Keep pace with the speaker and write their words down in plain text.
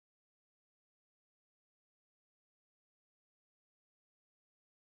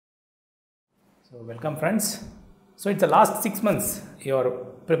So welcome friends. So it's the last 6 months you are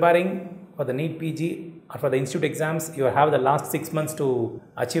preparing for the NEET-PG or for the institute exams. You have the last 6 months to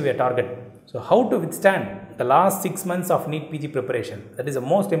achieve your target. So how to withstand the last 6 months of NEET-PG preparation? That is the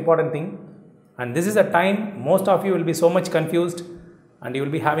most important thing. And this is a time most of you will be so much confused and you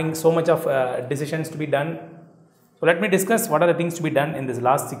will be having so much of decisions to be done. So let me discuss what are the things to be done in this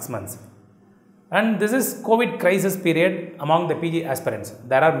last 6 months. And this is COVID crisis period among the PG aspirants.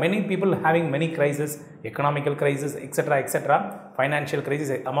 There are many people having many crises, economical crisis, etc., financial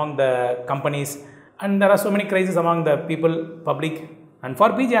crisis among the companies, and there are so many crises among the people, public. And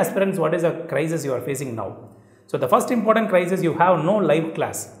for PG aspirants, what is the crisis you are facing now? So the first important crisis, you have no live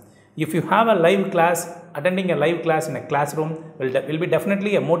class. If you have a live class, attending a live class in a classroom will be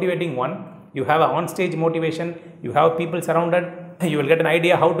definitely a motivating one. You have an on-stage motivation, you have people surrounded, you will get an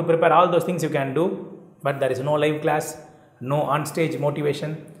idea how to prepare all those things you can do, but there is no live class, no on-stage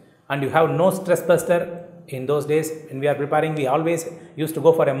motivation, and you have no stress buster. In those days when we are preparing, we always used to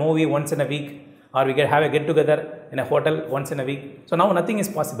go for a movie once in a week, or we have a get-together in a hotel once in a week. So now nothing is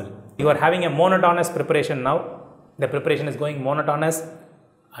possible. You are having a monotonous preparation now. The preparation is going monotonous,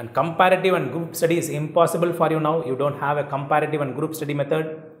 and comparative and group study is impossible for you now. You don't have a comparative and group study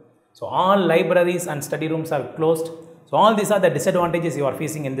method. So all libraries and study rooms are closed. So all these are the disadvantages you are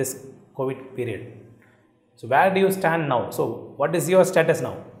facing in this COVID period. So where do you stand now? So what is your status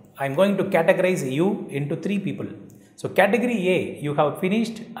now? I am going to categorize you into 3 people. So category A, you have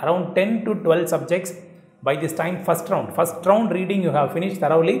finished around 10 to 12 subjects by this time first round. First round reading you have finished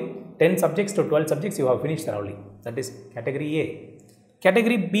thoroughly. 10 subjects to 12 subjects you have finished thoroughly. That is category A.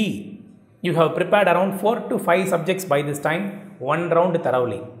 Category B, you have prepared around 4 to 5 subjects by this time, one round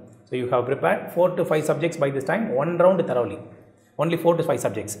thoroughly. So you have prepared 4 to 5 subjects by this time, one round thoroughly. Only 4 to 5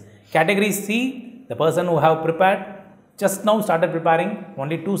 subjects. Category C, the person who have prepared, just now started preparing,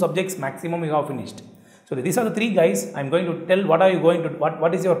 only 2 subjects maximum you have finished. So these are the 3 guys. I am going to tell what are you going to,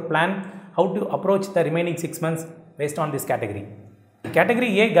 what is your plan, how to approach the remaining 6 months based on this category.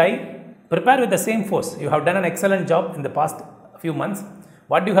 Category A guy, prepare with the same force. You have done an excellent job in the past few months.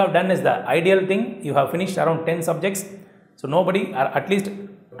 What you have done is the ideal thing. You have finished around 10 subjects. So nobody, or at least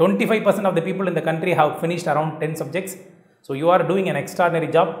 25% of the people in the country have finished around 10 subjects. So you are doing an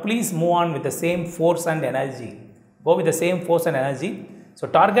extraordinary job. Please move on with the same force and energy. Go with the same force and energy. So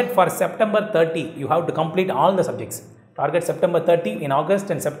target for September 30, you have to complete all the subjects. Target September 30, in August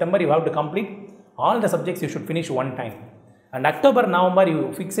and September you have to complete all the subjects. You should finish one time. And October, November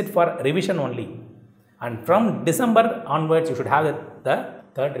you fix it for revision only. And from December onwards you should have the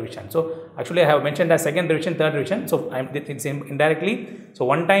third revision. So actually I have mentioned as second revision, third revision. So it's indirectly. So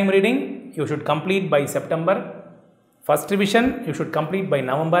one time reading you should complete by September. First revision you should complete by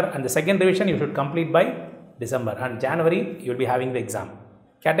November, and the second revision you should complete by December, and January you will be having the exam.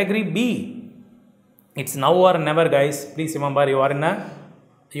 Category B, it's now or never guys. Please remember, you are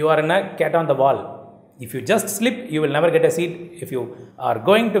in a cat on the wall. If you just slip, you will never get a seat. If you are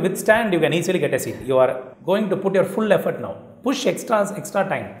going to withstand, you can easily get a seat. You are going to put your full effort now. Push extra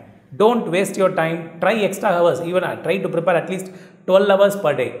time. Don't waste your time. Try extra hours. Even try to prepare at least 12 hours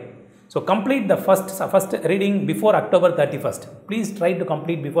per day. So complete the first reading before October 31st. Please try to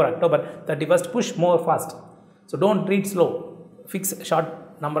complete before October 31st. Push more fast. So don't read slow. Fix short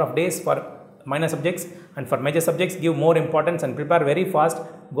number of days for minor subjects, and for major subjects give more importance and prepare very fast.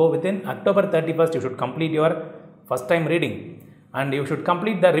 Go within October 31st. You should complete your first time reading, and you should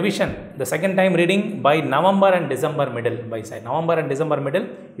complete the revision, the second time reading, by November and December middle. By November and December middle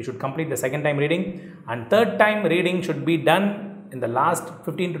you should complete the second time reading, and third time reading should be done in the last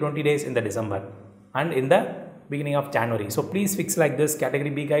 15 to 20 days in the December and in the beginning of January. So please fix like this. Category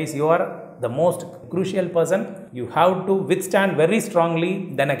B guys, you are the most crucial person. You have to withstand very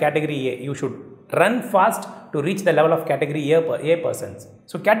strongly than a category A. You should run fast to reach the level of category A persons.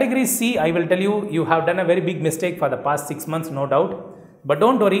 So category C, I will tell you, you have done a very big mistake for the past 6 months, no doubt. But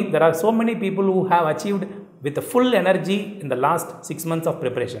don't worry, there are so many people who have achieved with the full energy in the last 6 months of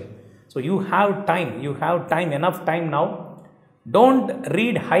preparation. So you have time, enough time now. Don't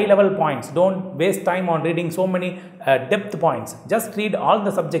read high level points. Don't waste time on reading so many depth points. Just read all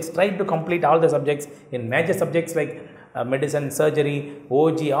the subjects. Try to complete all the subjects. In major subjects like medicine, surgery,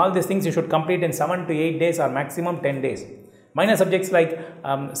 OG, all these things you should complete in 7 to 8 days or maximum 10 days. Minor subjects like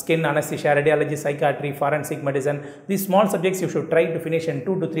skin, anesthesia, radiology, psychiatry, forensic medicine, these small subjects you should try to finish in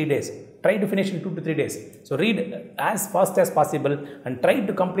 2 to 3 days. Try to finish in 2 to 3 days. So read as fast as possible and try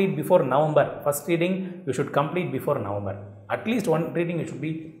to complete before November. First reading you should complete before November. At least one reading you should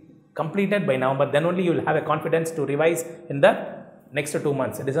be completed by November. Then only you will have a confidence to revise in the next 2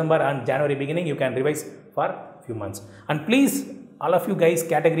 months. December and January beginning you can revise for few months. And please all of you guys,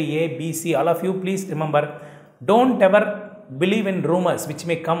 category A, B, C, all of you, please remember, don't ever believe in rumors which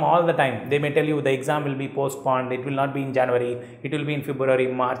may come all the time. They may tell you the exam will be postponed, it will not be in January, it will be in February,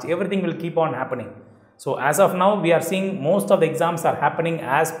 March, everything will keep on happening. So as of now, we are seeing most of the exams are happening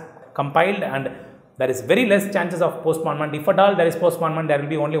as compiled, and there is very less chances of postponement. If at all there is postponement, there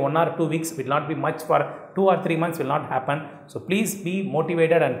will be only 1 or 2 weeks, will not be much for 2 or 3 months, will not happen. So please be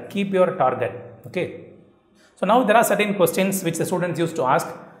motivated and keep your target. Okay. So now there are certain questions which the students used to ask.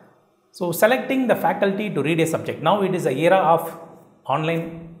 So selecting the faculty to read a subject. Now it is a era of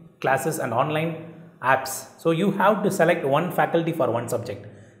online classes and online apps. So you have to select one faculty for one subject.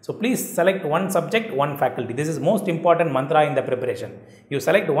 So please select one subject, one faculty. This is most important mantra in the preparation. You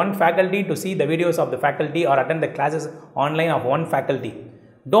select one faculty to see the videos of the faculty or attend the classes online of one faculty.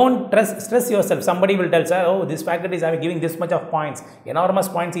 Don't stress yourself. Somebody will tell, sir, oh, this faculty is giving this much of points, enormous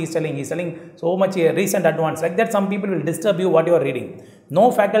points he is telling. He is telling so much recent advance. Like that, some people will disturb you what you are reading. No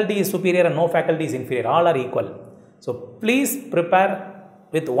faculty is superior and no faculty is inferior. All are equal. So please prepare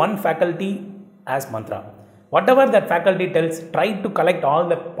with one faculty as mantra. Whatever that faculty tells, try to collect all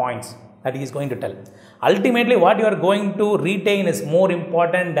the points that he is going to tell. Ultimately, what you are going to retain is more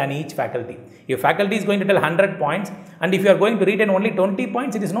important than each faculty. If faculty is going to tell 100 points, and if you are going to retain only 20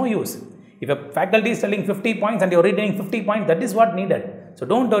 points, it is no use. If a faculty is telling 50 points and you are retaining 50 points, that is what needed. So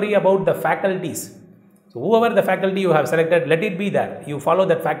don't worry about the faculties. So whoever the faculty you have selected, let it be there. You follow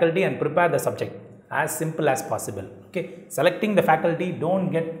that faculty and prepare the subject as simple as possible. Okay. Selecting the faculty, don't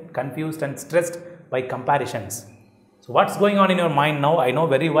get confused and stressed by comparisons. So what's going on in your mind now? I know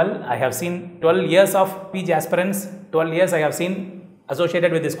very well. I have seen 12 years of PG aspirants, 12 years I have seen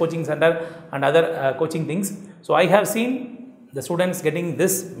associated with this coaching center and other coaching things. So I have seen the students getting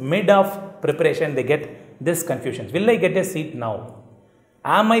this mid of preparation, they get this confusion. Will I get a seat now?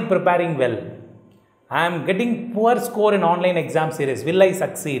 Am I preparing well? I am getting poor score in online exam series. Will I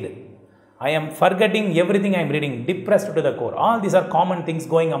succeed? I am forgetting everything I am reading, depressed to the core. All these are common things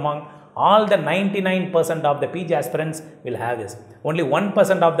going among all the 99% of the PG aspirants will have this. Only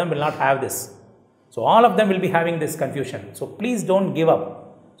 1% of them will not have this. So all of them will be having this confusion. So please don't give up.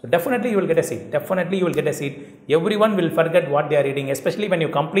 So definitely you will get a seat. Definitely you will get a seat. Everyone will forget what they are reading. Especially when you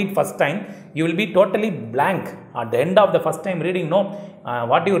complete first time, you will be totally blank. At the end of the first time reading,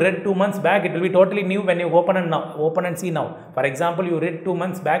 what you read 2 months back, it will be totally new when you open and see now. For example, you read 2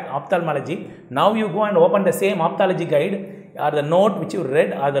 months back ophthalmology. Now you go and open the same ophthalmology guide, or the note which you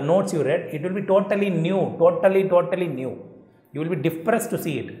read, or the notes you read, it will be totally new, totally new. You will be depressed to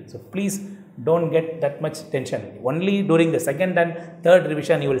see it. So please don't get that much tension. Only during the second and third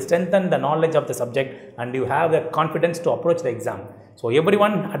revision, you will strengthen the knowledge of the subject and you have the confidence to approach the exam. So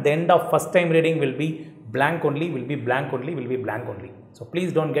everyone at the end of first time reading will be blank only, will be blank only. So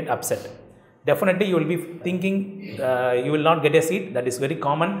please don't get upset. Definitely you will be thinking you will not get a seat. That is very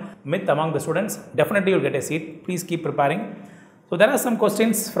common myth among the students. Definitely you will get a seat. Please keep preparing. So there are some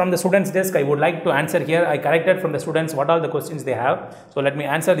questions from the students desk I would like to answer here. I collected from the students what all the questions they have. So let me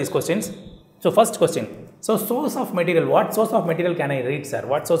answer these questions. So first question. So source of material. What source of material can I read, sir?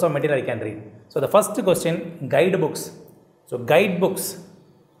 What source of material I can read? So the first question, guidebooks. So guidebooks.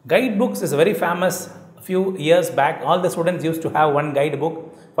 Guidebooks is very famous. A few years back, all the students used to have one guidebook.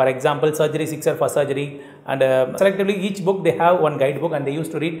 For example, surgery, sixer for surgery, and selectively each book they have one guidebook and they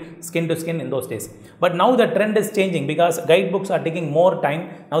used to read skin to skin in those days. But now the trend is changing because guidebooks are taking more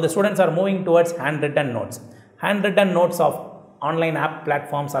time. Now the students are moving towards handwritten notes. Handwritten notes of online app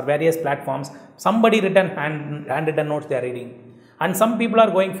platforms or various platforms. Somebody written handwritten notes they are reading. And some people are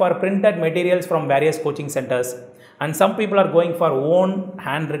going for printed materials from various coaching centers. And some people are going for own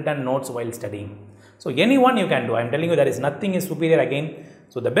handwritten notes while studying. So anyone you can do. I am telling you there is nothing is superior again.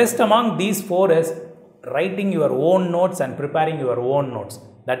 So the best among these four is writing your own notes and preparing your own notes.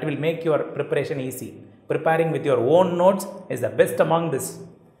 That will make your preparation easy. Preparing with your own notes is the best among this.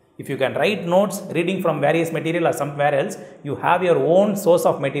 If you can write notes, reading from various material or somewhere else, you have your own source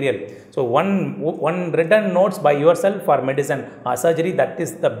of material. So one written notes by yourself for medicine or surgery, that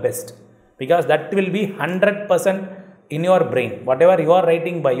is the best. Because that will be 100% in your brain. Whatever you are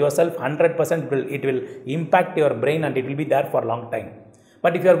writing by yourself, 100% it will impact your brain and it will be there for a long time.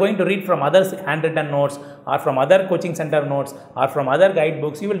 But if you are going to read from others' handwritten notes or from other coaching center notes or from other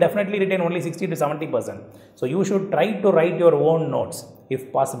guidebooks, you will definitely retain only 60 to 70%. So you should try to write your own notes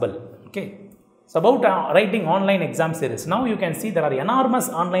if possible. Okay. So about writing online exam series. Now you can see there are enormous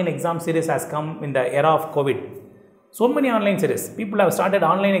online exam series has come in the era of COVID. So many online series. People have started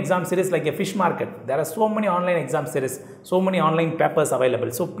online exam series like a fish market. There are so many online exam series, so many online papers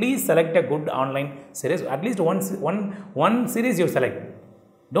available. So please select a good online series. At least one series you select.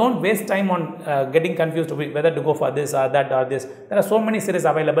 Don't waste time on getting confused whether to go for this or that or this. There are so many series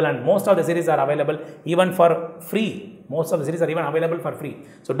available, and most of the series are available even for free. Most of the series are even available for free.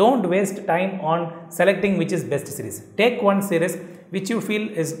 So don't waste time on selecting which is best series. Take one series which you feel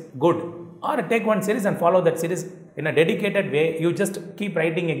is good, or take one series and follow that series in a dedicated way. You just keep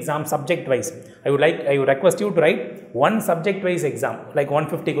writing exam subject wise. I would request you to write one subject wise exam, like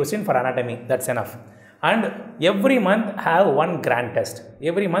 150 question for anatomy. That's enough. And every month have one grand test.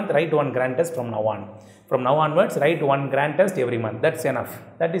 Every month write one grand test from now on. From now onwards, write one grand test every month. That's enough.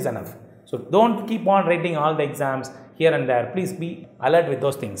 That is enough. So don't keep on writing all the exams here and there. Please be alert with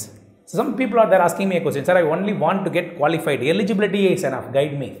those things. So some people are there asking me a question, sir, I only want to get qualified. Eligibility is enough.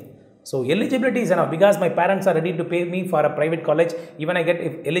 Guide me. So eligibility is enough because my parents are ready to pay me for a private college. Even I get,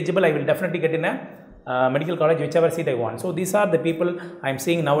 if eligible, I will definitely get in a medical college, whichever seat I want. So these are the people I am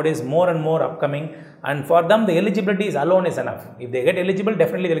seeing nowadays more and more upcoming, and for them the eligibility is alone is enough. If they get eligible,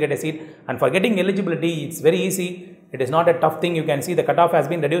 definitely they will get a seat, and for getting eligibility it's very easy. It is not a tough thing. You can see the cutoff has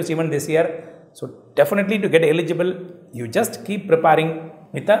been reduced even this year. So definitely to get eligible, you just keep preparing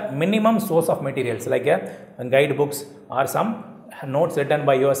with a minimum source of materials like a guide books or some notes written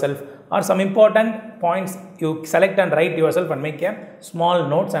by yourself, or some important points you select and write yourself and make a small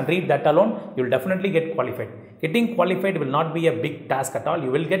notes and read that alone. You will definitely get qualified. Getting qualified will not be a big task at all.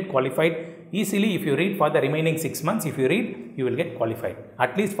 You will get qualified easily if you read for the remaining 6 months. If you read, you will get qualified.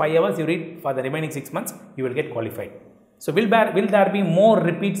 At least 5 hours you read for the remaining 6 months, you will get qualified. So will there be more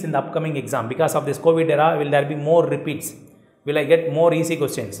repeats in the upcoming exam? Because of this COVID era, will there be more repeats? Will I get more easy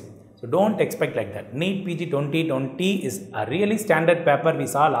questions? So don't expect like that. NEET-PG 2020 is a really standard paper we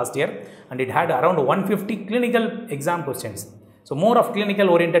saw last year, and it had around 150 clinical exam questions. So more of clinical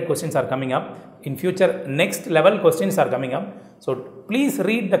oriented questions are coming up. In future, next level questions are coming up. So please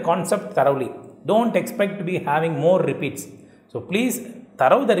read the concept thoroughly. Don't expect to be having more repeats. So please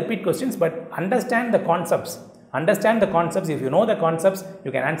thorough the repeat questions, but understand the concepts. Understand the concepts. If you know the concepts,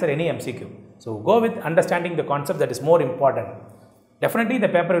 you can answer any MCQ. So go with understanding the concept. That is more important. Definitely the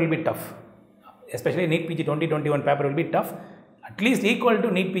paper will be tough, especially NEET-PG 2021 paper will be tough, at least equal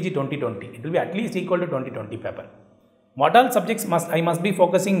to NEET-PG 2020. It will be at least equal to 2020 paper. What all subjects I must be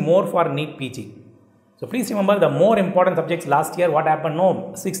focusing more for NEET-PG? So please remember the more important subjects last year. What happened?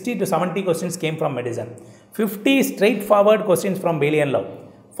 No, 60 to 70 questions came from medicine, 50 straightforward questions from Bayesian law,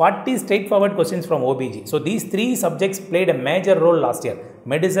 40 straightforward questions from OBG. So these three subjects played a major role last year.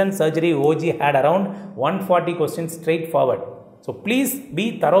 Medicine, surgery, OG had around 140 questions straightforward. So please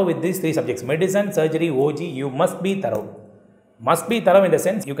be thorough with these three subjects. Medicine, surgery, OG, you must be thorough. Must be thorough in the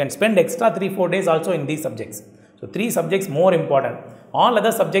sense you can spend extra 3-4 days also in these subjects. So three subjects more important. All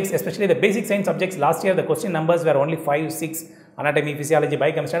other subjects, especially the basic science subjects, last year the question numbers were only 5, 6, anatomy, physiology,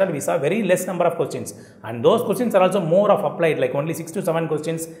 biochemistry, we saw very less number of questions. And those questions are also more of applied, like only 6 to 7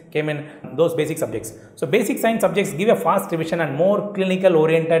 questions came in those basic subjects. So basic science subjects give a fast revision and more clinical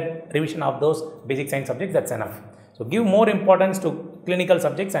oriented revision of those basic science subjects. That's enough. So give more importance to clinical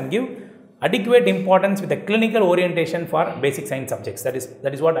subjects and give adequate importance with a clinical orientation for basic science subjects. That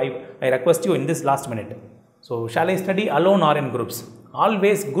is what I request you in this last minute. So shall I study alone or in groups?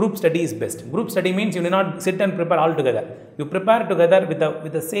 Always group study is best. Group study means you need not sit and prepare all together. You prepare together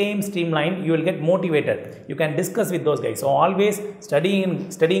with the same streamline, you will get motivated. You can discuss with those guys. So always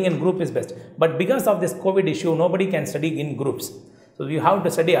studying in group is best. But because of this COVID issue, nobody can study in groups. So you have to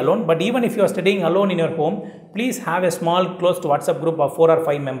study alone. But even if you are studying alone in your home, please have a small close to WhatsApp group of 4 or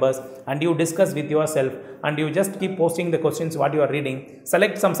 5 members, and you discuss with yourself, and you just keep posting the questions what you are reading.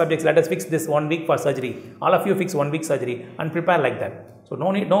 Select some subjects. Let us fix this 1 week for surgery. All of you fix 1 week surgery and prepare like that. So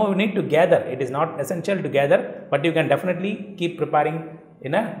no need to gather. It is not essential to gather, but you can definitely keep preparing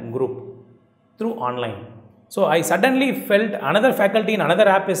in a group through online. So I suddenly felt another faculty in another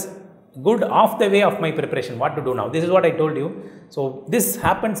app is good off the way of my preparation. What to do now? This is what I told you. So this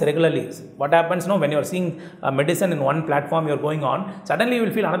happens regularly. What happens now when you are seeing medicine in one platform you are going on, suddenly you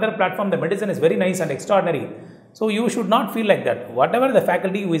will feel another platform the medicine is very nice and extraordinary. So you should not feel like that. Whatever the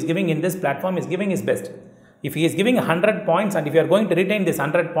faculty who is giving in this platform is giving his best. If he is giving 100 points and if you are going to retain this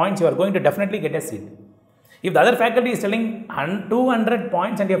 100 points, you are going to definitely get a seat. If the other faculty is telling 200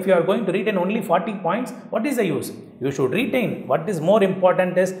 points and if you are going to retain only 40 points, what is the use? You should retain. What is more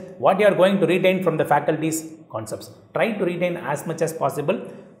important is what you are going to retain from the faculty's concepts. Try to retain as much as possible.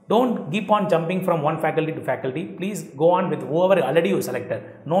 Don't keep on jumping from one faculty to faculty. Please go on with whoever already you selected.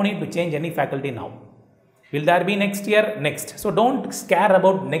 No need to change any faculty now. Will there be next year? Next. So don't scare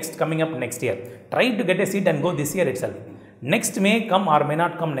about next coming up next year. Try to get a seat and go this year itself. Next may come or may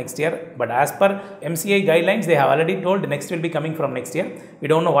not come next year, but as per MCI guidelines, they have already told next will be coming from next year. We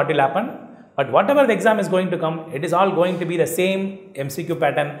don't know what will happen. But whatever the exam is going to come, it is all going to be the same MCQ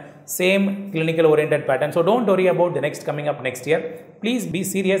pattern, same clinical oriented pattern. So don't worry about the next coming up next year. Please be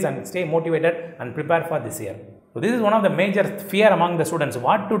serious and stay motivated and prepare for this year. So this is one of the major fear among the students.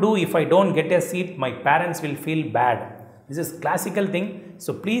 What to do if I don't get a seat? My parents will feel bad. This is classical thing.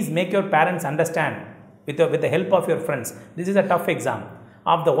 So please make your parents understand with the help of your friends. This is a tough exam.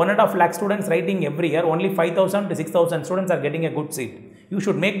 Of the 1.5 lakh students writing every year, only 5,000 to 6,000 students are getting a good seat. You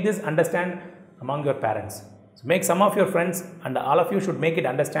should make this understand among your parents. So make some of your friends and all of you should make it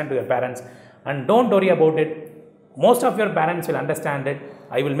understand to your parents, and don't worry about it. Most of your parents will understand it.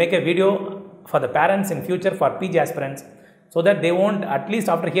 I will make a video for the parents in future for PG aspirants, so that they won't, at least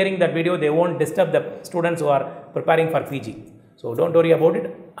after hearing that video, they won't disturb the students who are preparing for PG. So don't worry about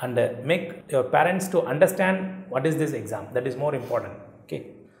it, and make your parents to understand what is this exam. That is more important. Okay.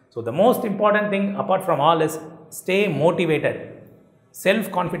 So the most important thing apart from all is stay motivated.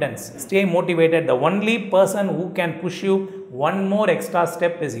 Self-confidence. Stay motivated. The only person who can push you one more extra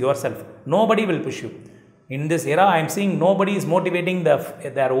step is yourself. Nobody will push you. In this era, I am seeing nobody is motivating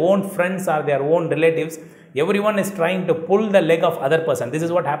their own friends or their own relatives. Everyone is trying to pull the leg of other person. This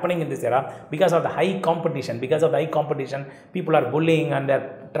is what happening in this era because of the high competition. Because of the high competition, people are bullying and they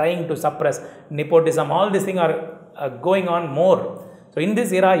are trying to suppress nepotism. All these things are going on more. So in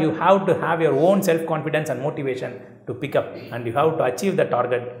this era, you have to have your own self-confidence and motivation to pick up, and you have to achieve the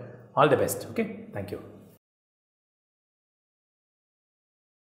target. All the best. Okay. Thank you.